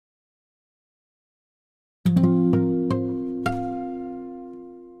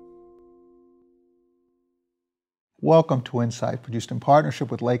Welcome to Insight, produced in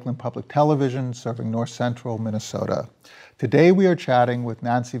partnership with Lakeland Public Television, serving North Central Minnesota. Today we are chatting with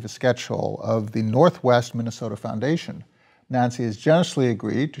Nancy Vyskocil of the Northwestern Minnesota Foundation. Nancy has generously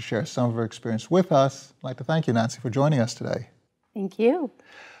agreed to share some of her experience with us. I'd like to thank you, Nancy, for joining us today. Thank you.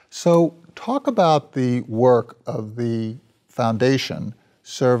 So talk about the work of the foundation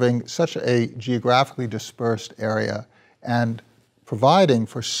serving such a geographically dispersed area and providing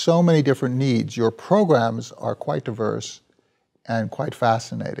for so many different needs. Your programs are quite diverse and quite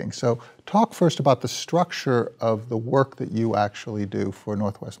fascinating. So talk first about the structure of the work that you actually do for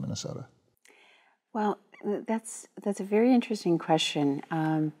Northwest Minnesota. Well, that's a very interesting question.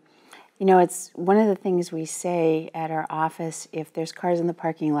 It's one of the things we say at our office: if there's cars in the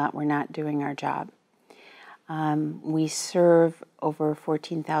parking lot, we're not doing our job. We serve over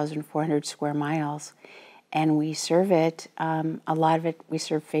 14,400 square miles, and we serve it, a lot of it we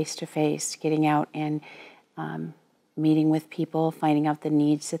serve face-to-face, getting out and meeting with people, finding out the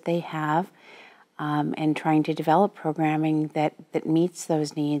needs that they have, and trying to develop programming that meets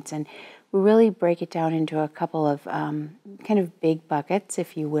those needs. And we really break it down into a couple of kind of big buckets,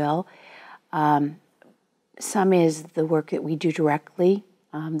 if you will. Some is the work that we do directly,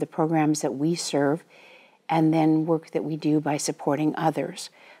 the programs that we serve, and then work that we do by supporting others,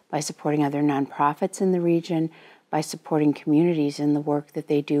 by supporting other nonprofits in the region, by supporting communities in the work that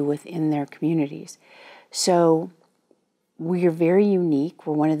they do within their communities. So we are very unique.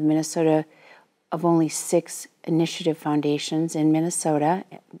 We're one of the Minnesota of only 6 initiative foundations in Minnesota,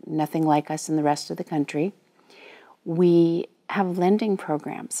 nothing like us in the rest of the country. We have lending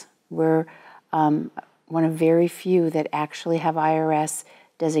programs. We're one of very few that actually have IRS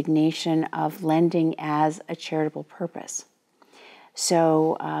designation of lending as a charitable purpose.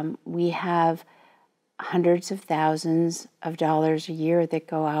 So we have hundreds of thousands of dollars a year that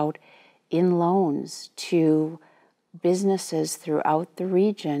go out in loans to businesses throughout the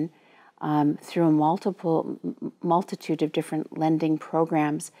region through a multitude of different lending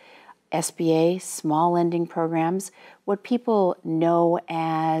programs. SBA, small lending programs, what people know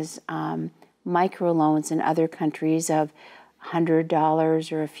as microloans in other countries of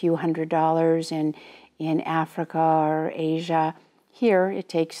 $100 or a few $100s in Africa or Asia. Here, it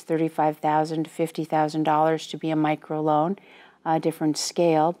takes $35,000 to $50,000 to be a microloan, a different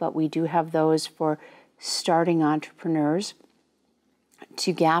scale, but we do have those for starting entrepreneurs.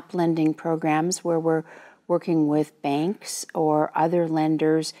 To gap lending programs where we're working with banks or other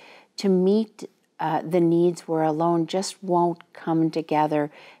lenders to meet the needs where a loan just won't come together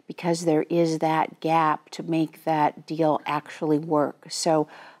because there is that gap to make that deal actually work. So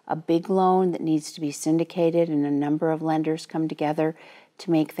a big loan that needs to be syndicated and a number of lenders come together to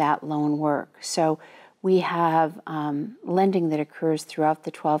make that loan work. So we have lending that occurs throughout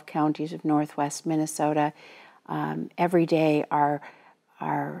the 12 counties of Northwest Minnesota. Every day our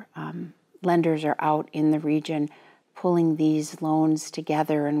lenders are out in the region pulling these loans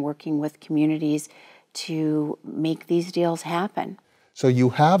together and working with communities to make these deals happen. So you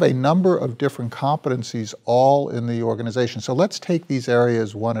have a number of different competencies all in the organization. So let's take these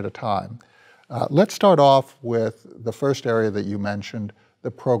areas one at a time. Let's start off with the first area that you mentioned,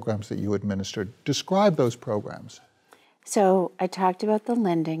 the programs that you administered. Describe those programs. So I talked about the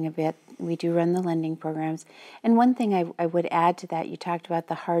lending a bit. We do run the lending programs. And one thing I would add to that, you talked about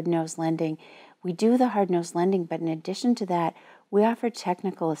the hard-nosed lending. We do the hard-nosed lending, but in addition to that, we offer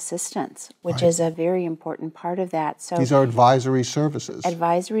technical assistance, which is a very important part of that. So these are advisory services.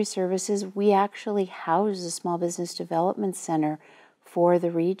 Advisory services. We actually house a small business development center for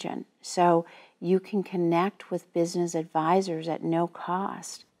the region. So you can connect with business advisors at no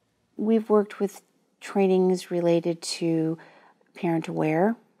cost. We've worked with trainings related to Parent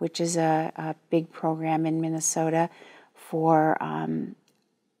Aware, which is a big program in Minnesota for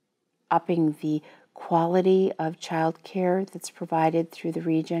upping the quality of child care that's provided through the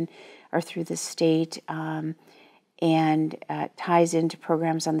region or through the state, and ties into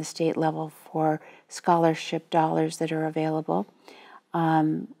programs on the state level for scholarship dollars that are available.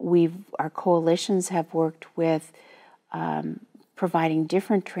 Our coalitions have worked with providing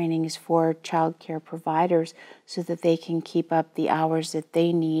different trainings for child care providers so that they can keep up the hours that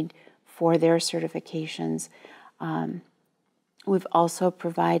they need for their certifications. We've also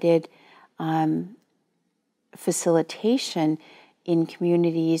provided facilitation in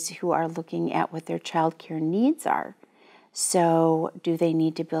communities who are looking at what their child care needs are. So do they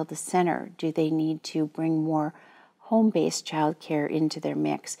need to build a center? Do they need to bring more home-based child care into their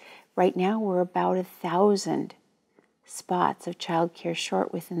mix? Right now we're about 1,000 spots of child care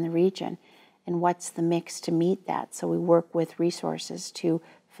short within the region. And what's the mix to meet that? So we work with resources to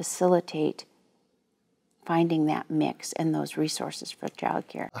facilitate finding that mix and those resources for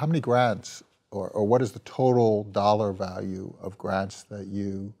childcare. How many grants, or what is the total dollar value of grants that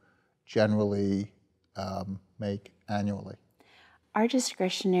you generally make annually? Our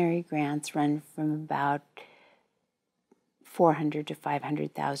discretionary grants run from about $400,000 to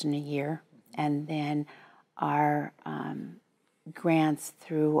 $500,000 a year, and then our grants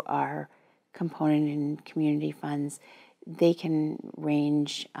through our component and community funds, they can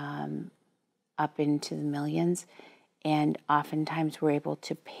range up into the millions, and oftentimes we're able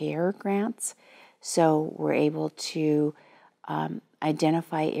to pair grants, so we're able to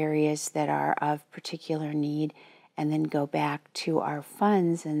identify areas that are of particular need and then go back to our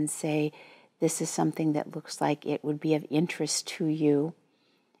funds and say, this is something that looks like it would be of interest to you,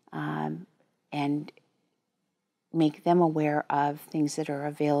 and make them aware of things that are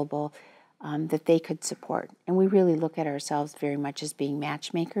available that they could support. And we really look at ourselves very much as being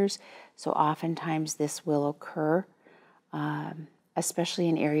matchmakers, so oftentimes this will occur, especially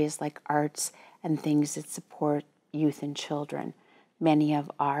in areas like arts and things that support youth and children. Many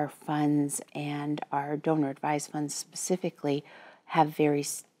of our funds and our donor-advised funds specifically have very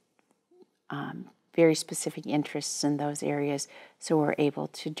specific interests in those areas, so we're able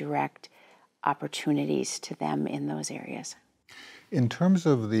to direct opportunities to them in those areas. In terms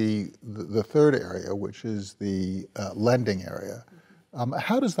of the third area, which is the lending area,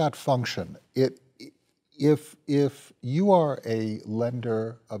 how does that function? If you are a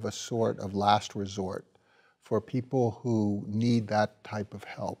lender of a sort of last resort for people who need that type of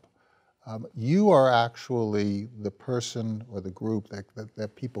help, you are actually the person or the group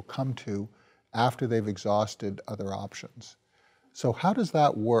that people come to after they've exhausted other options. So how does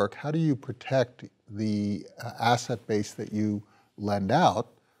that work? How do you protect the asset base that you lend out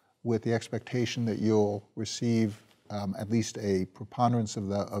with the expectation that you'll receive at least a preponderance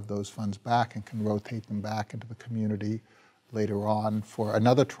of those funds back and can rotate them back into the community later on for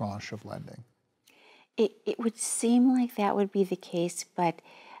another tranche of lending? It would seem like that would be the case, but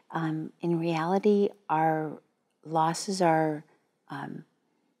in reality, our losses are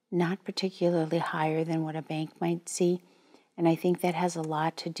not particularly higher than what a bank might see. And I think that has a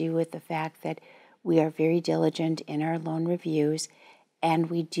lot to do with the fact that we are very diligent in our loan reviews, and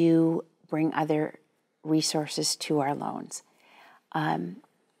we do bring other resources to our loans.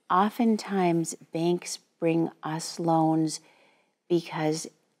 Oftentimes, banks bring us loans because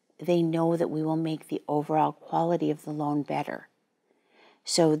they know that we will make the overall quality of the loan better.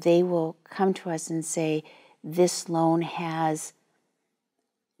 So they will come to us and say, this loan has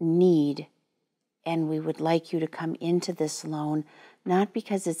need, and we would like you to come into this loan, not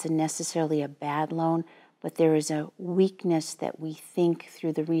because it's necessarily a bad loan, but there is a weakness that we think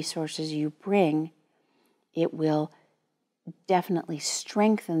through the resources you bring, it will definitely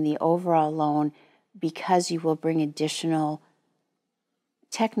strengthen the overall loan because you will bring additional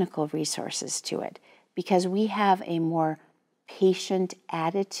technical resources to it. Because we have a more patient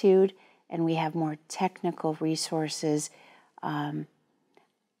attitude and we have more technical resources,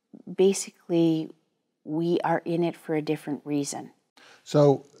 basically we are in it for a different reason.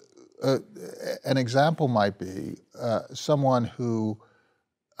 So an example might be someone who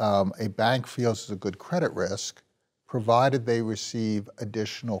a bank feels is a good credit risk, provided they receive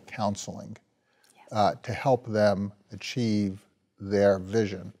additional counseling to help them achieve their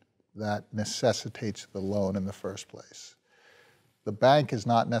vision that necessitates the loan in the first place. The bank is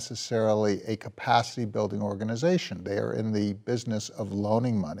not necessarily a capacity building organization. They are in the business of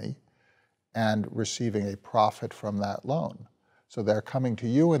loaning money and receiving a profit from that loan. So they're coming to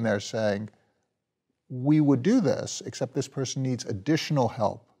you and they're saying, we would do this, except this person needs additional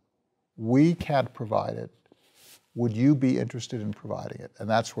help. We can't provide it. Would you be interested in providing it? And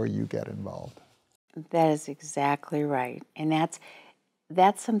that's where you get involved. That is exactly right. And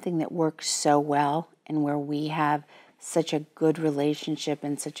that's something that works so well, and where we have such a good relationship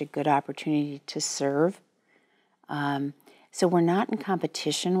and such a good opportunity to serve. So we're not in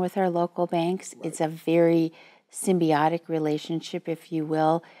competition with our local banks. Right. It's a very symbiotic relationship, if you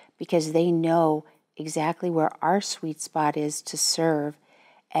will, because they know exactly where our sweet spot is to serve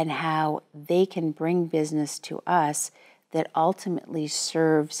and how they can bring business to us that ultimately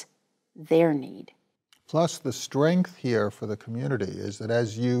serves their need. Plus, the strength here for the community is that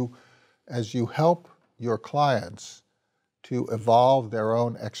as you help your clients to evolve their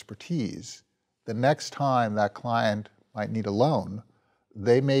own expertise, the next time that client might need a loan,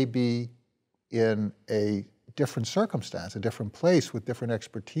 they may be in a different circumstance, a different place with different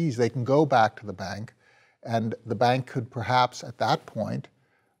expertise. They can go back to the bank, and the bank could perhaps at that point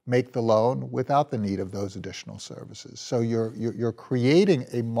make the loan without the need of those additional services. So you're creating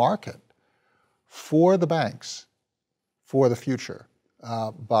a market for the banks for the future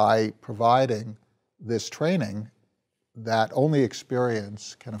by providing this training that only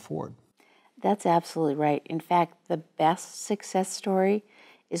experience can afford. That's absolutely right. In fact, the best success story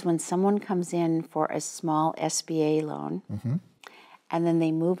is when someone comes in for a small SBA loan, and then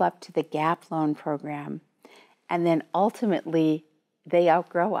they move up to the GAP loan program, and then ultimately they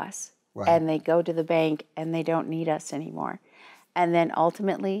outgrow us, and they go to the bank and they don't need us anymore. And then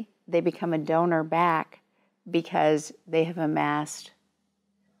ultimately they become a donor back because they have amassed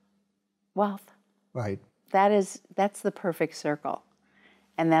wealth. Right. That's the perfect circle,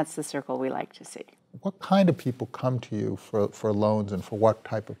 and that's the circle we like to see. What kind of people come to you for loans and for what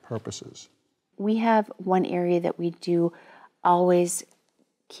type of purposes? We have one area that we do always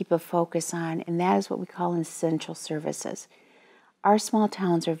keep a focus on, and that is what we call essential services. Our small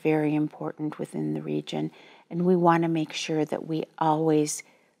towns are very important within the region, and we want to make sure that we always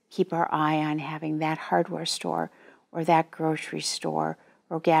keep our eye on having that hardware store or that grocery store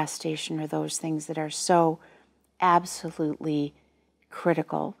or gas station or those things that are so absolutely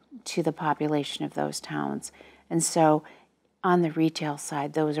critical to the population of those towns. And so on the retail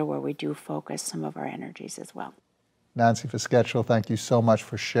side, those are where we do focus some of our energies as well. Nancy Vyskocil, thank you so much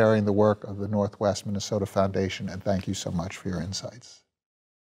for sharing the work of the Northwest Minnesota Foundation, and thank you so much for your insights.